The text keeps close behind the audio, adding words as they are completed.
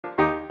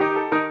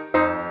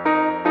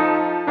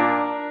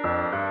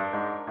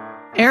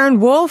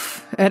Aaron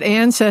Wolf at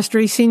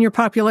Ancestry, Senior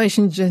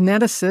Population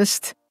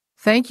Geneticist.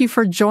 Thank you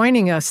for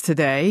joining us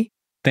today.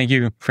 Thank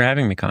you for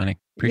having me, Connie.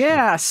 Appreciate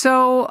it.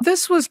 So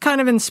this was kind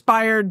of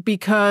inspired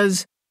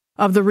because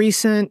of the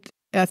recent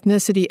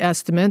ethnicity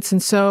estimates.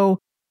 And so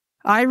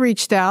I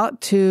reached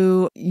out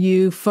to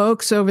you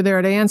folks over there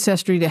at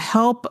Ancestry to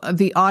help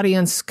the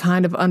audience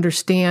kind of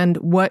understand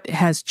what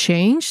has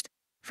changed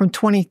from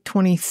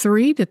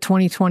 2023 to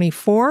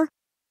 2024.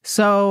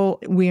 So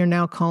we are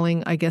now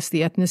calling, I guess,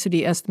 the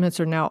ethnicity estimates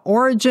are now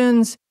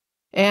origins.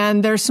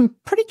 And there's some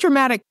pretty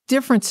dramatic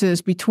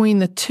differences between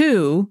the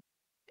two.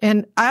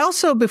 And I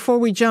also, before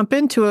we jump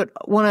into it,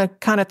 want to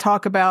kind of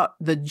talk about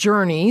the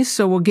journey.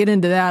 So we'll get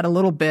into that a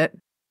little bit.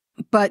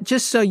 But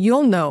just so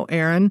you'll know,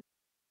 Aaron,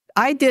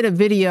 I did a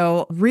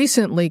video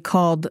recently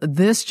called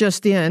This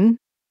Just In.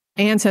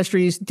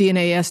 Ancestry's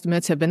DNA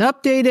estimates have been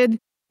updated.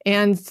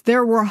 And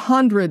there were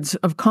hundreds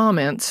of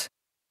comments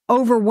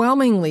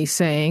overwhelmingly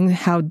saying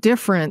how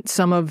different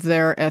some of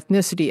their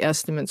ethnicity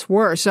estimates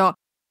were. So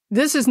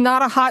this is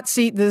not a hot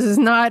seat. This is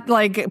not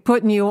like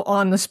putting you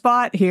on the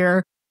spot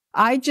here.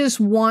 I just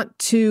want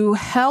to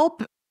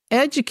help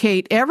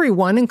educate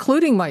everyone,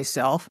 including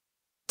myself,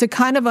 to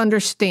kind of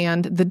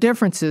understand the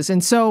differences.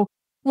 And so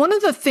one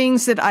of the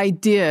things that I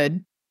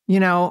did, you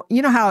know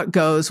how it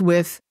goes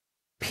with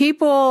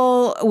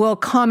people will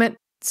comment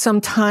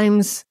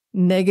sometimes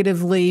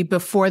negatively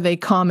before they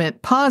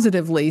comment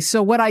positively.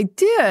 So what I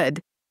did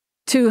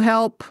to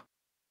help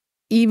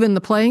even the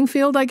playing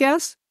field, I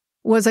guess,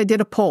 was I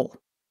did a poll.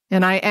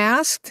 And I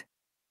asked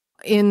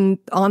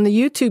on the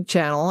YouTube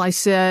channel, I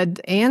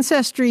said,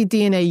 Ancestry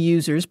DNA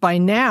users, by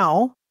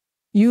now,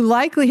 you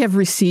likely have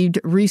received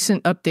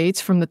recent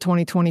updates from the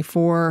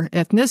 2024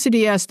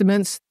 ethnicity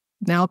estimates,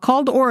 now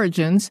called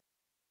origins.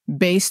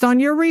 Based on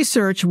your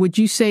research, would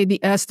you say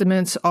the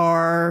estimates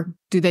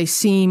do they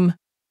seem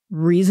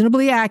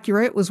reasonably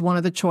accurate was one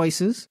of the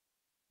choices,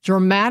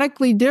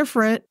 dramatically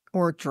different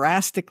or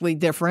drastically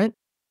different,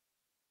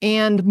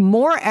 and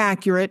more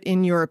accurate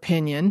in your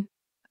opinion.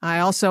 I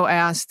also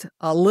asked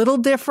a little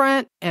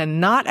different and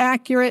not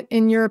accurate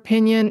in your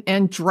opinion,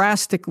 and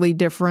drastically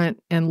different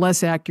and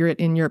less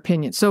accurate in your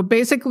opinion. So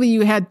basically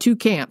you had two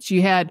camps.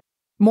 You had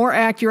more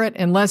accurate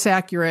and less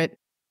accurate,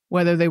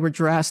 whether they were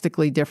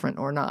drastically different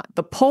or not.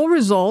 The poll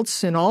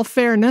results, in all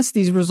fairness,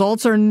 these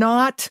results are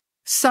not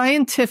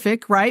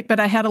scientific, right? But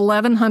I had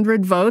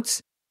 1,100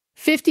 votes.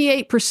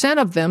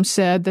 58% of them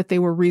said that they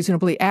were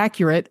reasonably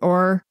accurate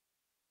or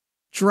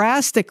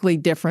drastically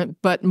different,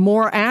 but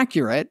more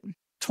accurate.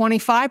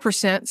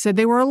 25% said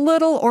they were a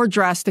little or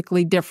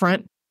drastically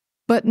different,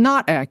 but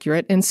not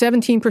accurate. And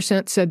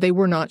 17% said they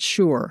were not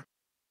sure.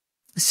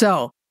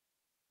 So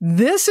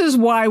this is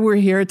why we're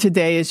here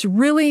today, is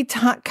really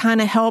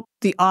kind of help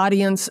the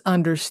audience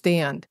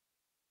understand.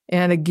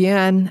 And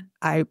again,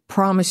 I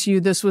promise you,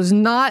 this was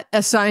not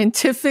a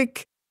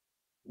scientific,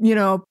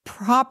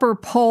 proper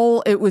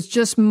poll. It was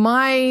just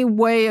my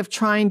way of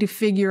trying to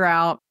figure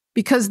out,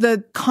 because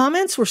the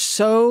comments were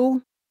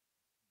so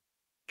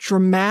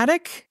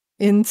dramatic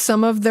in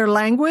some of their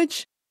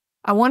language.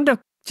 I wanted to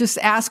just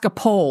ask a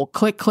poll,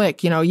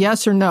 click,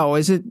 yes or no.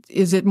 Is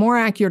it more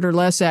accurate or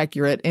less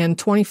accurate? And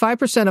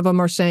 25% of them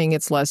are saying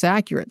it's less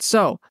accurate.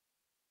 So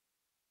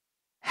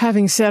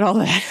having said all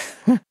that,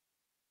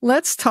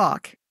 let's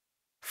talk.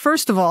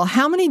 First of all,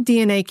 how many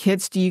DNA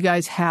kits do you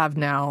guys have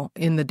now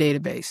in the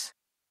database?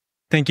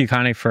 Thank you,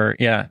 Connie, for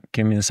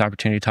giving me this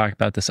opportunity to talk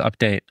about this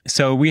update.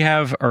 So we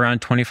have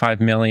around 25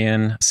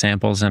 million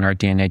samples in our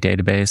DNA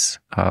database.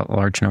 A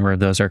large number of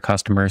those are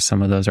customers.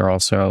 Some of those are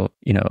also,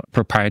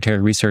 proprietary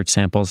research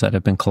samples that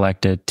have been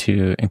collected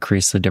to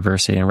increase the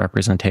diversity and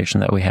representation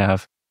that we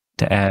have,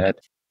 to add,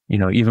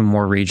 even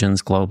more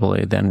regions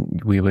globally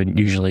than we would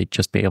usually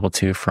just be able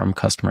to from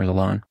customers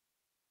alone.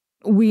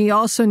 We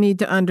also need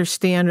to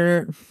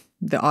understand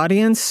the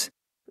audience,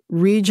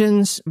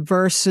 regions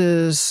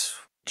versus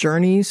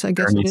journeys, I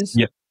guess it is.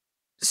 Yep.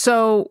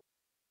 So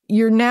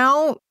you're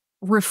now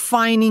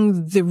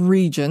refining the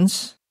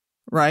regions,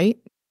 right?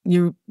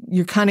 You're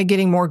kind of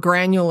getting more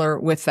granular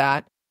with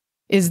that.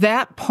 Is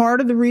that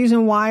part of the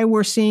reason why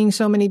we're seeing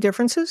so many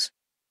differences?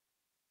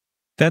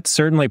 That's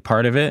certainly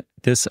part of it.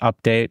 This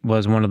update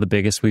was one of the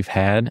biggest we've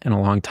had in a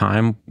long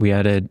time. We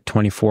added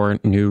 24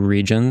 new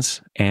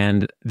regions,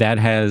 and that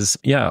has,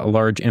 a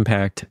large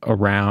impact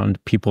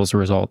around people's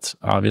results.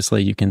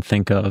 Obviously, you can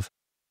think of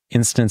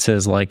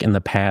instances like in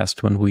the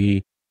past when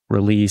we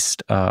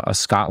released a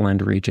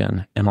Scotland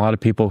region, and a lot of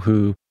people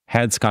who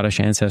had Scottish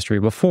ancestry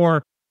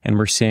before and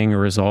were seeing a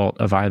result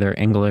of either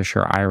English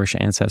or Irish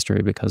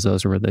ancestry, because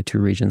those were the two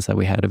regions that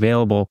we had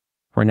available.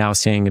 We're now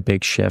seeing a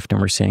big shift, and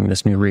we're seeing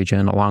this new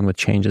region along with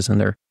changes in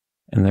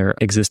their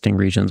existing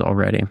regions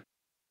already.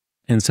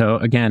 And so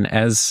again,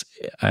 as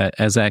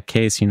that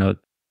case,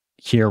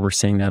 here we're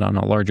seeing that on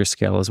a larger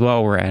scale as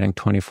well. We're adding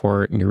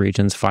 24 new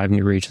regions, 5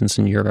 new regions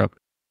in Europe,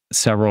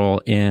 several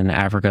in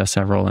Africa,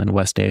 several in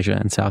West Asia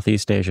and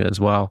Southeast Asia as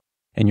well.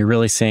 And you're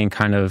really seeing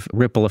kind of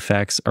ripple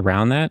effects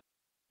around that.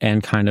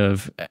 And kind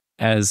of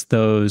as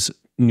those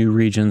new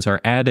regions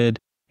are added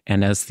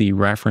And as the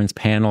reference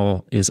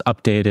panel is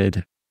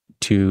updated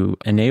to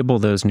enable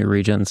those new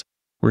regions,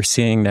 we're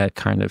seeing that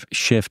kind of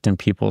shift in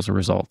people's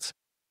results.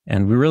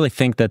 And we really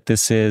think that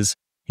this is,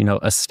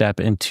 a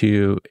step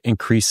into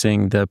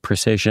increasing the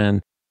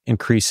precision,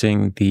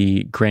 increasing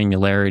the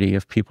granularity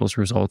of people's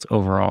results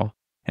overall.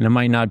 And it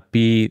might not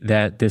be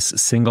that this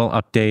single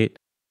update,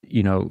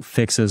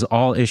 fixes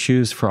all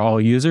issues for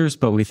all users,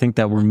 but we think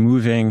that we're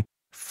moving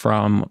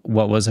from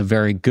what was a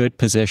very good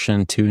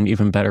position to an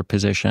even better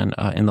position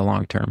in the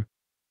long term.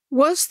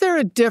 Was there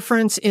a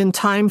difference in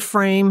time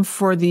frame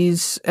for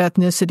these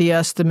ethnicity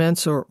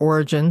estimates or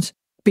origins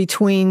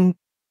between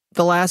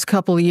the last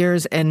couple of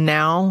years and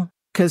now?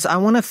 Because I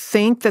want to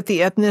think that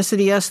the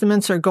ethnicity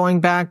estimates are going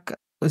back,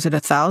 was it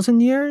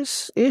 1,000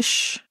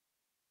 years-ish?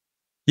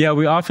 Yeah,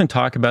 we often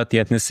talk about the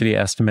ethnicity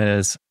estimate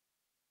as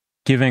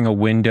giving a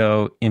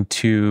window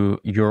into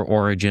your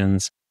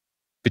origins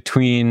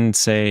between,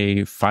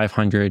 say,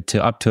 500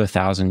 to up to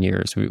 1,000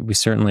 years. We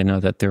certainly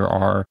know that there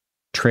are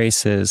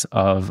traces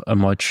of a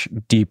much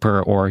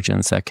deeper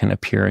origins that can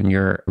appear in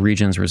your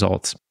region's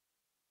results.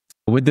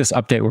 With this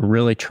update, we're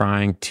really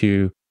trying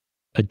to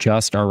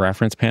adjust our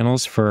reference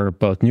panels for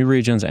both new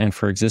regions and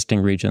for existing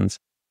regions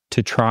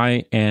to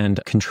try and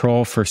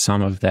control for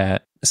some of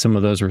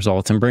those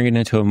results and bring it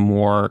into a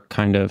more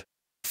kind of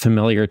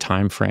familiar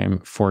time frame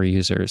for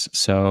users.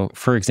 So,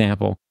 for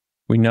example,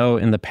 we know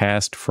in the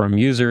past from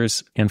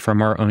users and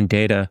from our own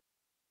data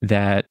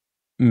that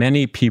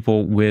many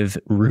people with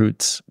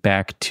roots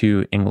back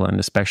to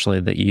England, especially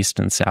the east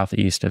and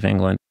southeast of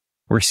England,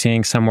 we're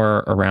seeing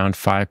somewhere around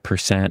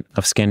 5%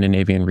 of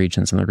Scandinavian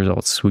regions in the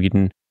results,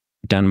 Sweden,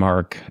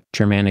 Denmark,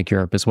 Germanic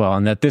Europe as well.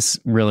 And that this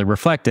really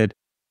reflected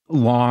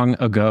long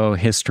ago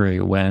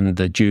history when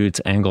the Jutes,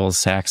 Angles,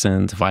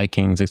 Saxons,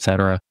 Vikings,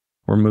 etc.,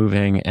 were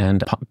moving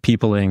and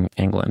peopling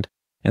England.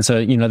 And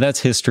so, that's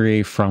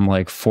history from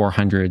like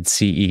 400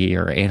 CE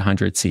or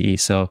 800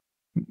 CE. So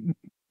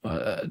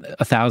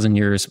 1,000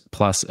 years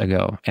plus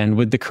ago. And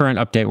with the current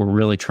update, we're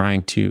really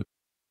trying to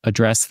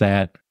address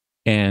that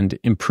and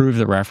improve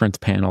the reference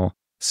panel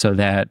so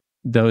that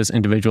those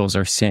individuals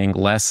are seeing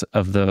less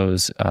of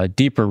those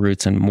deeper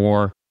roots and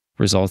more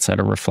results that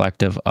are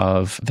reflective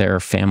of their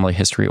family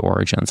history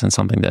origins and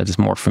something that is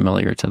more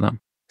familiar to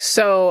them.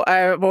 So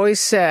I've always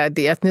said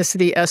the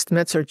ethnicity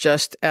estimates are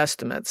just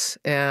estimates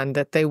and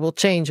that they will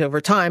change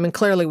over time. And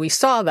clearly we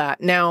saw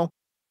that. Now,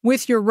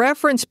 with your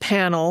reference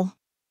panel,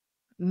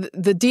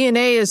 the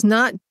DNA is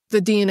not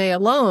the DNA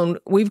alone.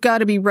 We've got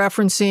to be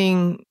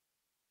referencing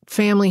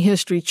family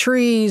history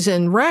trees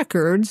and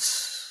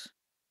records.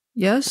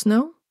 Yes?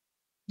 No?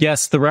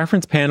 Yes, the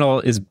reference panel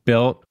is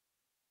built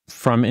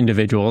from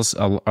individuals,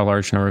 a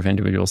large number of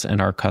individuals in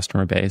our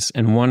customer base.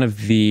 And one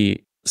of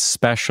the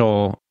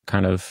special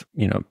kind of,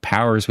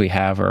 powers we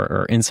have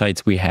or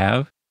insights we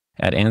have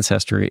at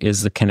Ancestry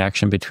is the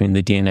connection between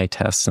the DNA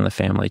tests and the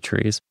family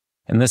trees.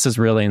 And this has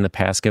really in the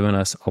past given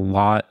us a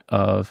lot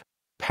of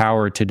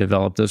power to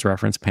develop those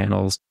reference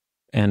panels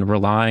and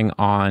relying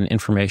on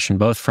information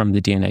both from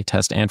the DNA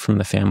test and from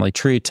the family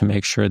tree to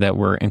make sure that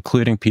we're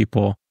including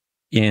people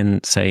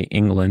in, say,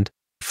 England,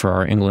 for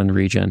our England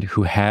region,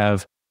 who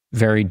have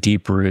very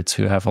deep roots,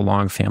 who have a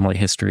long family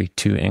history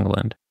to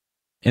England.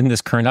 In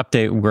this current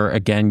update, we're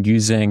again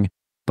using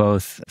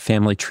both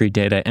family tree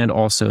data and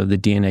also the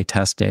DNA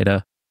test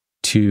data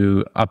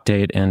to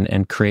update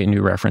and create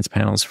new reference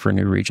panels for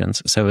new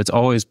regions. So it's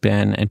always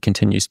been and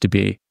continues to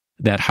be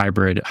that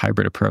hybrid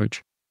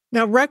approach.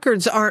 Now,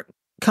 records aren't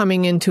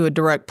coming into a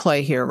direct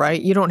play here,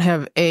 right? You don't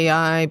have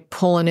AI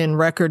pulling in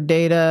record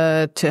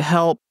data to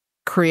help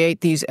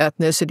create these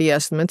ethnicity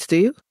estimates, do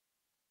you?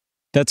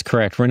 That's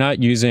correct. We're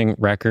not using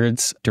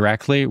records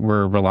directly.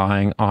 We're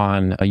relying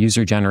on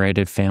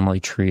user-generated family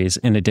trees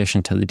in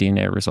addition to the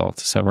DNA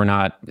results. So we're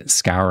not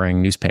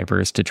scouring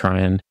newspapers to try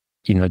and,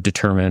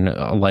 determine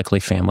a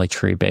likely family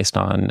tree based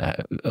on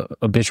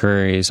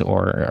obituaries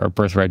or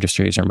birth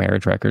registries or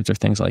marriage records or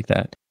things like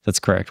that.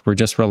 That's correct. We're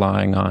just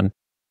relying on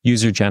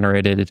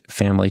user-generated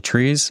family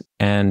trees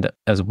and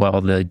as well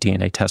the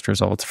DNA test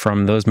results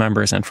from those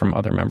members and from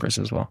other members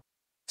as well.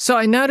 So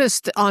I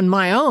noticed on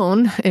my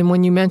own, and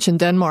when you mentioned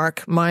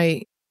Denmark,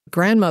 my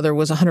grandmother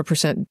was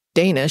 100%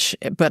 Danish,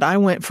 but I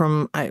went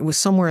from, it was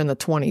somewhere in the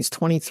 20s,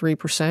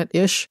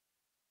 23%-ish,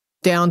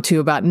 down to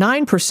about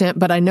 9%.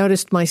 But I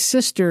noticed my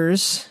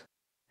sisters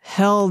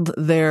held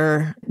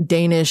their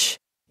Danish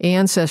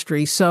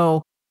ancestry.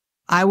 So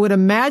I would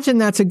imagine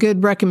that's a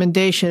good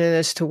recommendation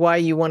as to why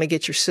you want to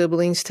get your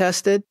siblings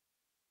tested.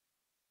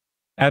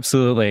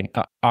 Absolutely.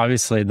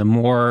 Obviously, the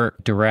more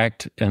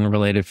direct and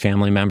related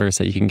family members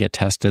that you can get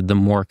tested, the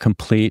more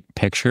complete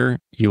picture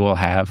you will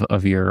have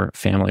of your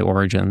family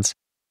origins.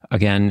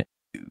 Again,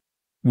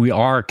 we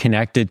are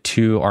connected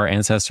to our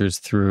ancestors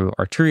through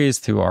our trees,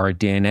 through our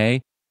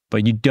DNA,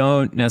 but you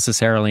don't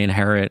necessarily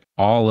inherit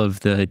all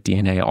of the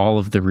DNA, all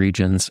of the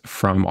regions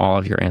from all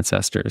of your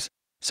ancestors.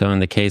 So in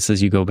the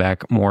cases you go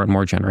back more and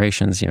more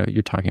generations,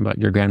 you're talking about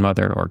your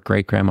grandmother or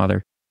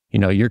great-grandmother,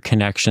 your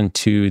connection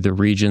to the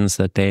regions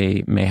that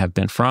they may have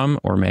been from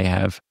or may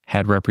have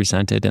had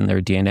represented in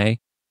their DNA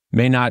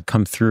may not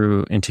come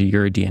through into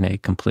your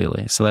DNA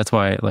completely. So that's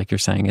why, like you're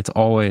saying, it's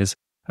always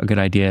a good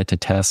idea to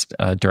test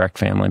direct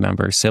family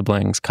members,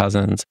 siblings,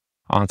 cousins,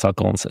 aunts,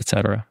 uncles,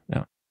 etc.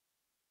 Yeah.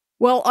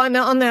 Well,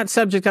 on that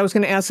subject, I was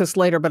going to ask this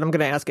later, but I'm going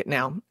to ask it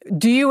now.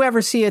 Do you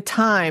ever see a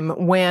time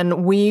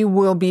when we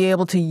will be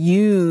able to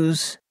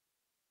use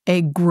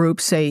a group,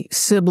 say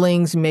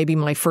siblings, maybe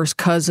my first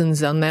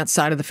cousins on that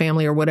side of the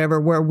family or whatever,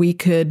 where we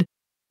could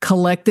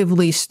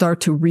collectively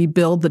start to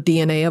rebuild the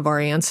DNA of our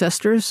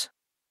ancestors?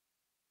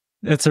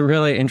 It's a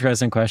really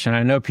interesting question.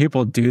 I know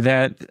people do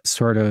that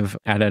sort of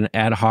at an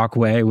ad hoc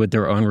way with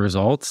their own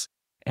results.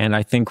 And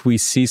I think we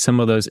see some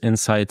of those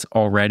insights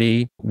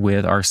already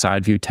with our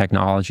side view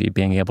technology,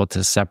 being able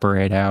to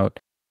separate out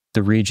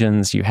the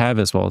regions you have,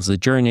 as well as the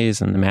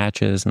journeys and the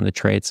matches and the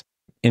traits,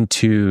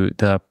 into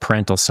the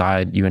parental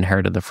side you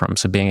inherited them from.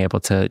 So being able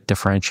to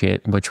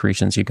differentiate which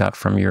regions you got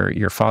from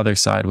your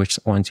father's side, which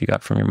ones you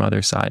got from your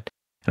mother's side.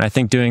 And I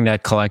think doing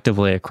that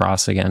collectively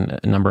across, again,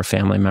 a number of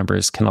family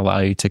members can allow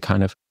you to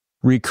kind of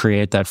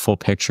recreate that full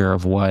picture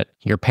of what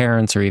your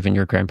parents or even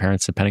your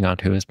grandparents, depending on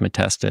who has been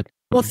tested.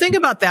 Well, think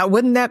about that.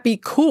 Wouldn't that be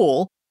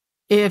cool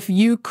if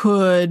you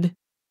could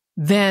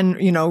then,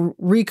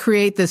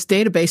 recreate this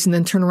database and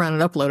then turn around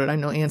and upload it? I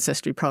know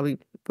Ancestry probably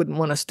wouldn't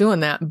want us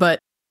doing that, but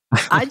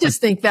I just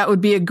think that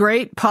would be a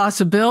great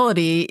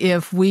possibility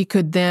if we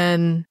could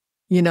then,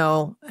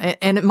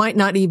 and it might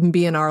not even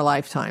be in our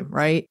lifetime,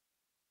 right?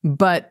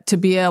 But to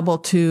be able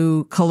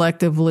to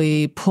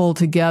collectively pull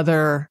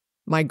together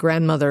my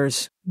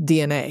grandmother's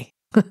DNA,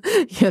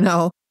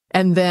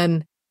 and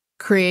then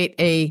create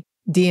a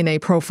DNA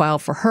profile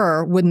for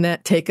her, wouldn't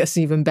that take us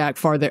even back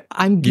farther?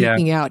 I'm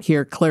geeking out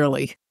here,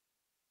 clearly.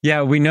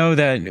 Yeah, we know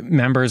that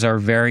members are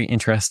very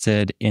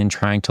interested in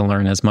trying to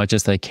learn as much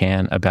as they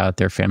can about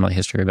their family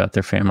history, about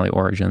their family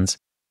origins.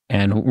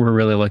 And we're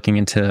really looking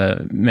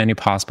into many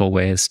possible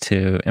ways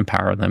to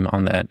empower them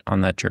on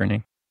that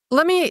journey.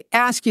 Let me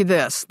ask you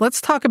this.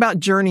 Let's talk about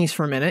journeys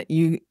for a minute.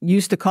 You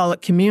used to call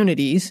it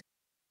communities.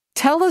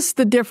 Tell us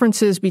the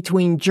differences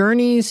between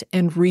journeys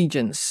and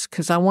regions,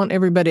 because I want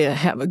everybody to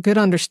have a good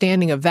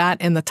understanding of that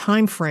and the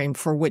time frame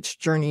for which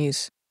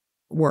journeys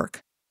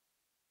work.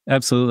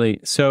 Absolutely.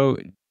 So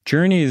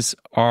journeys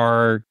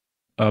are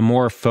a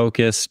more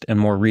focused and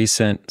more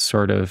recent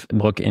sort of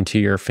look into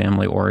your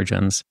family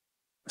origins.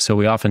 So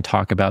we often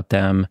talk about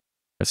them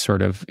as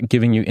sort of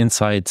giving you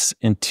insights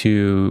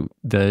into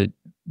the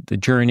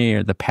journey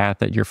or the path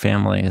that your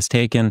family has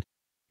taken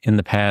in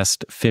the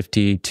past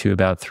 50 to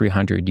about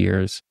 300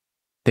 years.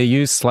 They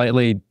use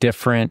slightly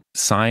different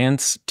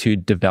science to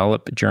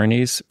develop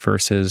journeys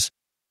versus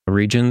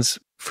regions.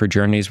 For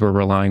journeys, we're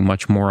relying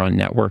much more on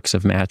networks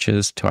of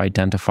matches to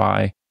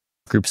identify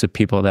groups of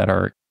people that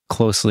are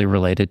closely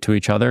related to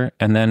each other.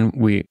 And then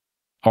we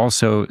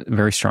also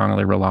very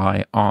strongly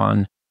rely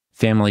on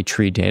family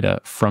tree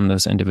data from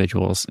those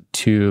individuals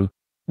to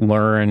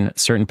learn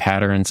certain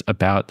patterns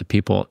about the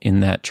people in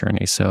that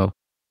journey. So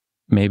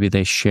maybe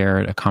they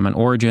shared a common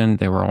origin.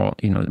 They were all,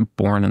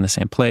 born in the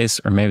same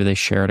place, or maybe they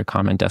shared a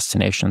common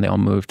destination. They all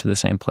moved to the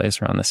same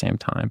place around the same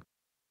time.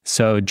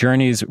 So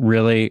journeys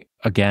really,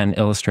 again,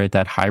 illustrate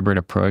that hybrid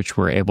approach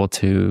we're able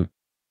to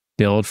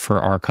build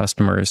for our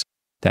customers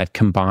that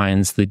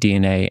combines the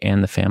DNA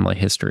and the family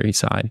history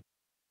side.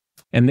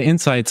 And the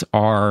insights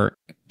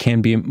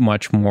can be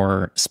much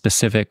more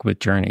specific with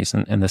journeys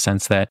in the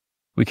sense that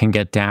we can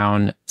get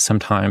down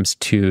sometimes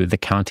to the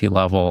county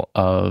level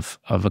of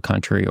a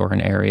country or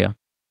an area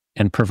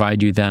and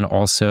provide you then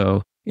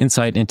also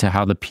insight into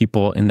how the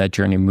people in that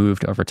journey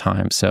moved over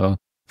time. So,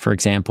 for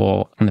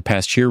example, in the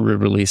past year, we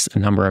released a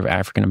number of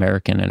African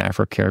American and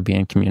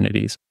Afro-Caribbean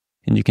communities.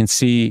 And you can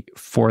see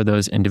for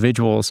those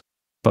individuals,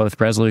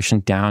 both resolution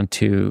down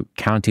to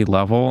county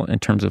level in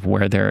terms of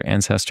where their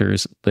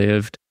ancestors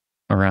lived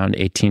around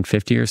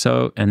 1850 or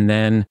so, and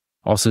then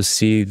also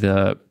see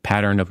the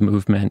pattern of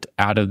movement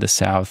out of the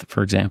South,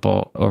 for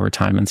example, over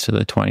time into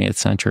the 20th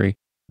century,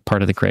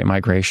 part of the Great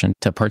Migration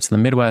to parts of the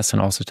Midwest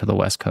and also to the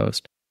West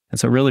Coast. And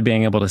so really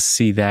being able to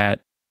see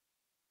that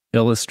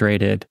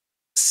illustrated,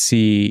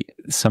 see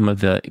some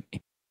of the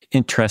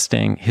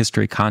interesting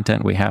history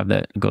content we have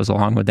that goes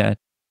along with that,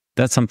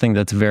 that's something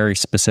that's very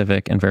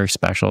specific and very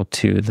special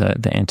to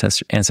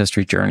the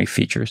Ancestry journey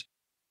features.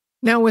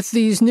 Now, with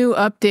these new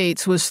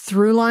updates, was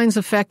ThruLines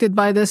affected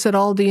by this at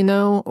all, do you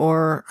know?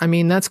 Or,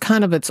 that's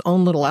kind of its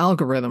own little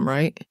algorithm,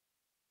 right?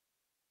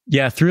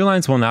 Yeah,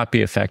 ThruLines will not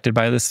be affected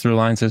by this.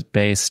 ThruLines is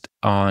based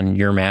on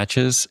your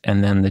matches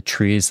and then the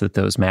trees that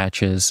those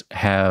matches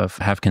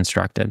have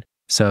constructed.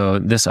 So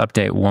this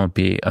update won't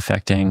be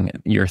affecting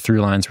your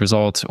ThruLines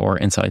results or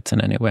insights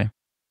in any way.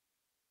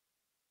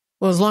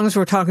 Well, as long as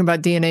we're talking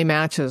about DNA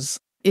matches,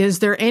 is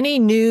there any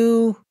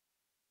new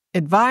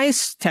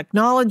advice,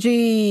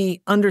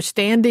 technology,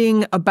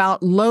 understanding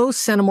about low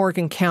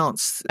centimorgan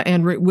counts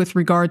and with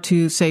regard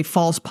to, say,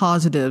 false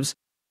positives?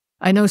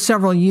 I know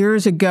several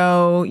years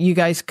ago, you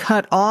guys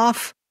cut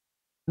off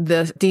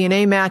the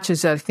DNA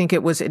matches. I think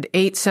it was at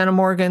 8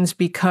 centimorgans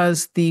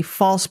because the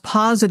false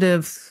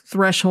positive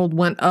threshold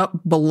went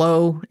up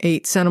below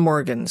 8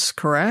 centimorgans,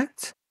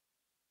 correct?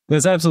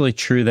 It's absolutely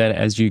true that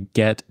as you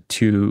get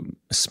to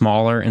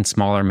smaller and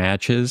smaller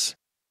matches,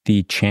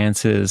 the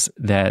chances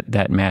that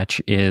that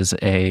match is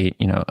a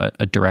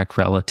direct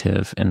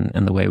relative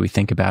in the way we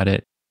think about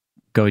it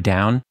go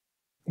down.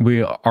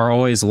 We are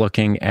always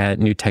looking at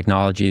new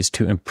technologies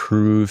to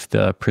improve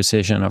the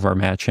precision of our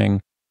matching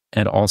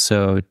and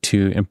also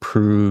to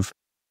improve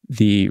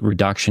the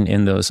reduction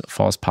in those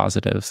false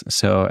positives.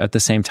 So at the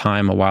same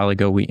time, a while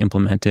ago, we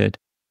implemented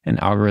an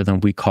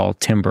algorithm we call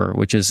Timber,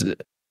 which is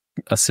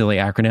a silly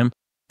acronym,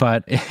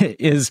 but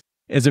is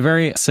a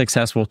very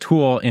successful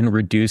tool in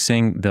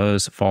reducing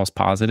those false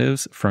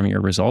positives from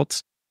your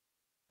results.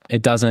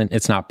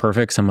 It's not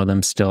perfect. Some of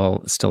them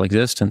still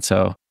exist. And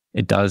so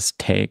it does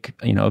take,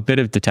 a bit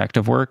of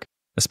detective work,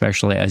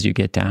 especially as you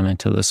get down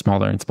into the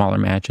smaller and smaller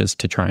matches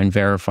to try and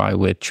verify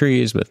with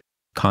trees, with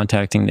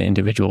contacting the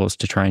individuals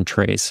to try and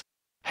trace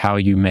how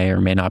you may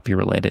or may not be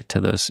related to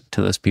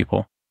those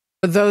people.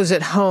 For those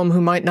at home who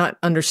might not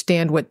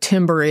understand what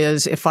Timber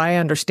is, if I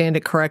understand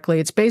it correctly,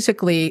 it's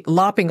basically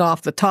lopping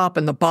off the top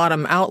and the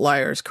bottom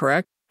outliers,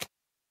 correct?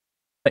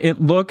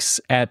 It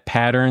looks at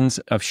patterns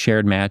of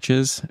shared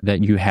matches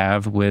that you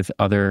have with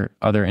other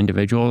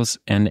individuals,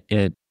 and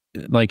it,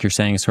 like you're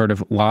saying, sort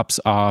of lops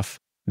off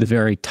the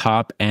very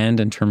top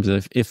end in terms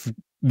of if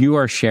you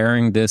are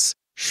sharing this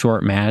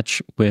short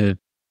match with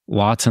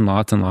lots and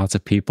lots and lots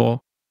of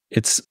people,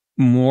 it's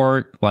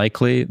more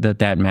likely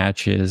that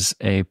match is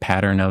a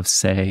pattern of,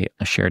 say,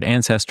 a shared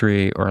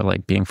ancestry or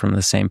like being from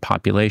the same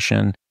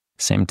population,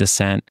 same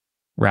descent,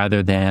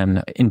 rather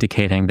than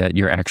indicating that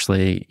you're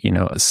actually,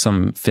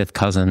 some fifth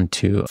cousin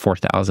to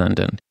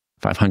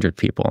 4,500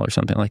 people or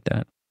something like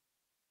that.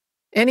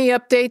 Any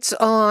updates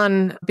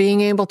on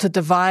being able to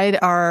divide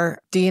our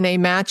DNA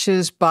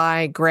matches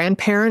by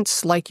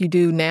grandparents like you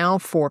do now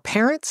for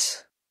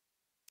parents?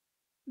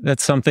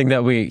 That's something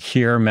that we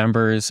hear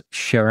members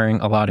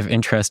sharing a lot of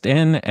interest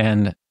in,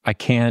 and I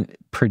can't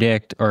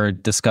predict or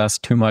discuss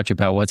too much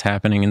about what's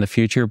happening in the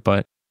future,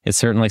 but it's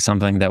certainly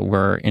something that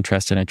we're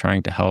interested in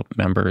trying to help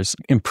members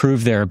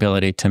improve their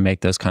ability to make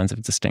those kinds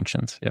of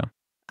distinctions. Yeah.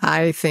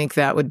 I think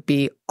that would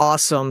be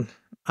awesome.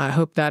 I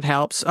hope that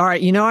helps. All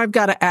right. I've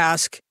got to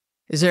ask,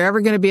 is there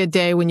ever going to be a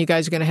day when you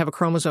guys are going to have a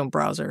chromosome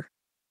browser?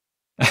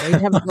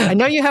 I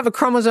know you have a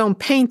chromosome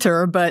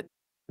painter, but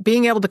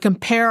being able to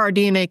compare our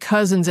DNA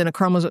cousins in a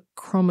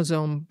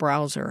chromosome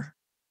browser.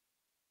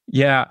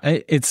 Yeah,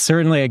 it's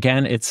certainly,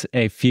 again, it's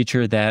a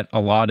feature that a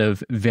lot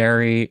of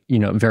very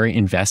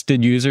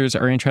invested users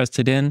are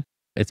interested in.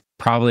 It's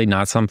probably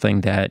not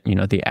something that,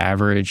 the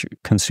average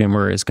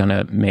consumer is going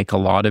to make a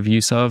lot of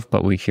use of,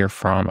 but we hear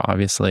from,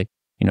 obviously,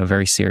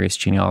 very serious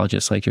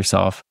genealogists like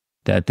yourself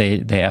that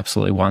they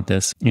absolutely want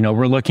this.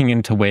 We're looking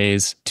into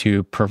ways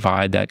to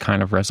provide that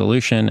kind of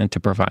resolution and to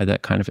provide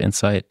that kind of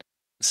insight.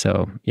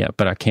 So yeah,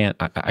 but I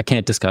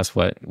can't discuss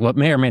what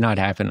may or may not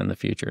happen in the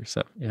future.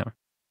 So yeah.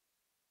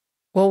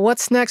 Well,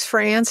 what's next for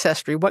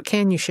Ancestry? What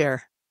can you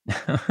share?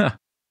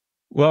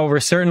 Well,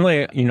 we're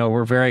certainly,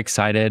 we're very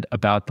excited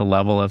about the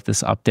level of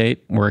this update.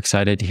 We're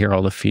excited to hear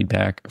all the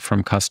feedback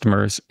from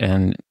customers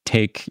and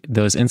take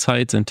those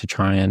insights and to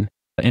try and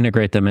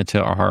integrate them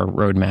into our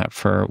roadmap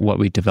for what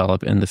we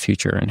develop in the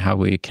future and how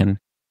we can,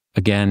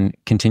 again,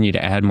 continue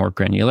to add more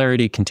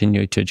granularity,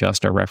 continue to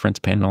adjust our reference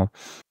panel,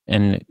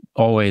 and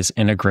always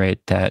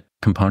integrate that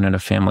component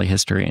of family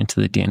history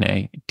into the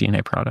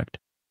DNA product.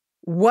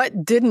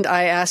 What didn't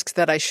I ask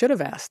that I should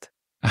have asked?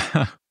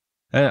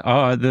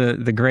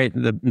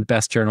 The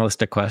best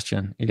journalistic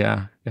question.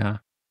 Yeah.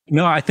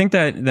 No, I think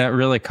that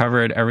really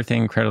covered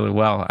everything incredibly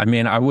well. I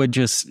mean, I would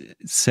just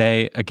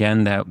say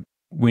again that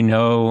we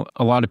know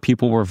a lot of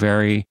people were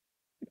very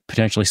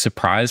potentially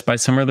surprised by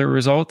some of the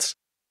results.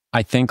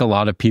 I think a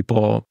lot of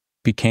people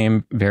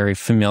became very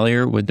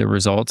familiar with the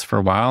results for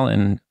a while.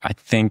 And I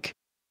think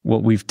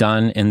what we've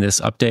done in this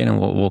update and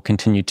what we'll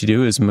continue to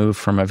do is move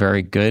from a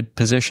very good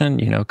position,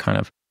 kind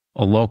of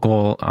a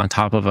local on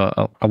top of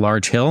a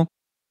large hill.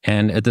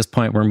 And at this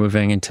point, we're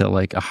moving into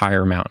like a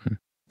higher mountain.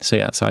 So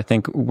yeah, so I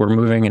think we're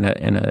moving in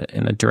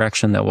a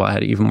direction that will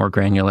add even more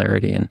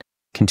granularity and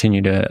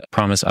continue to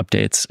promise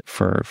updates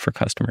for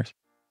customers.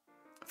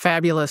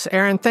 Fabulous.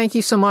 Aaron, thank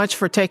you so much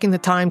for taking the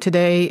time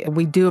today.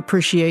 We do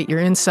appreciate your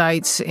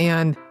insights,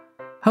 and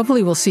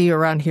hopefully we'll see you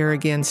around here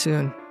again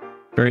soon.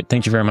 Great.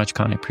 Thank you very much,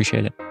 Connie.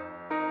 Appreciate it.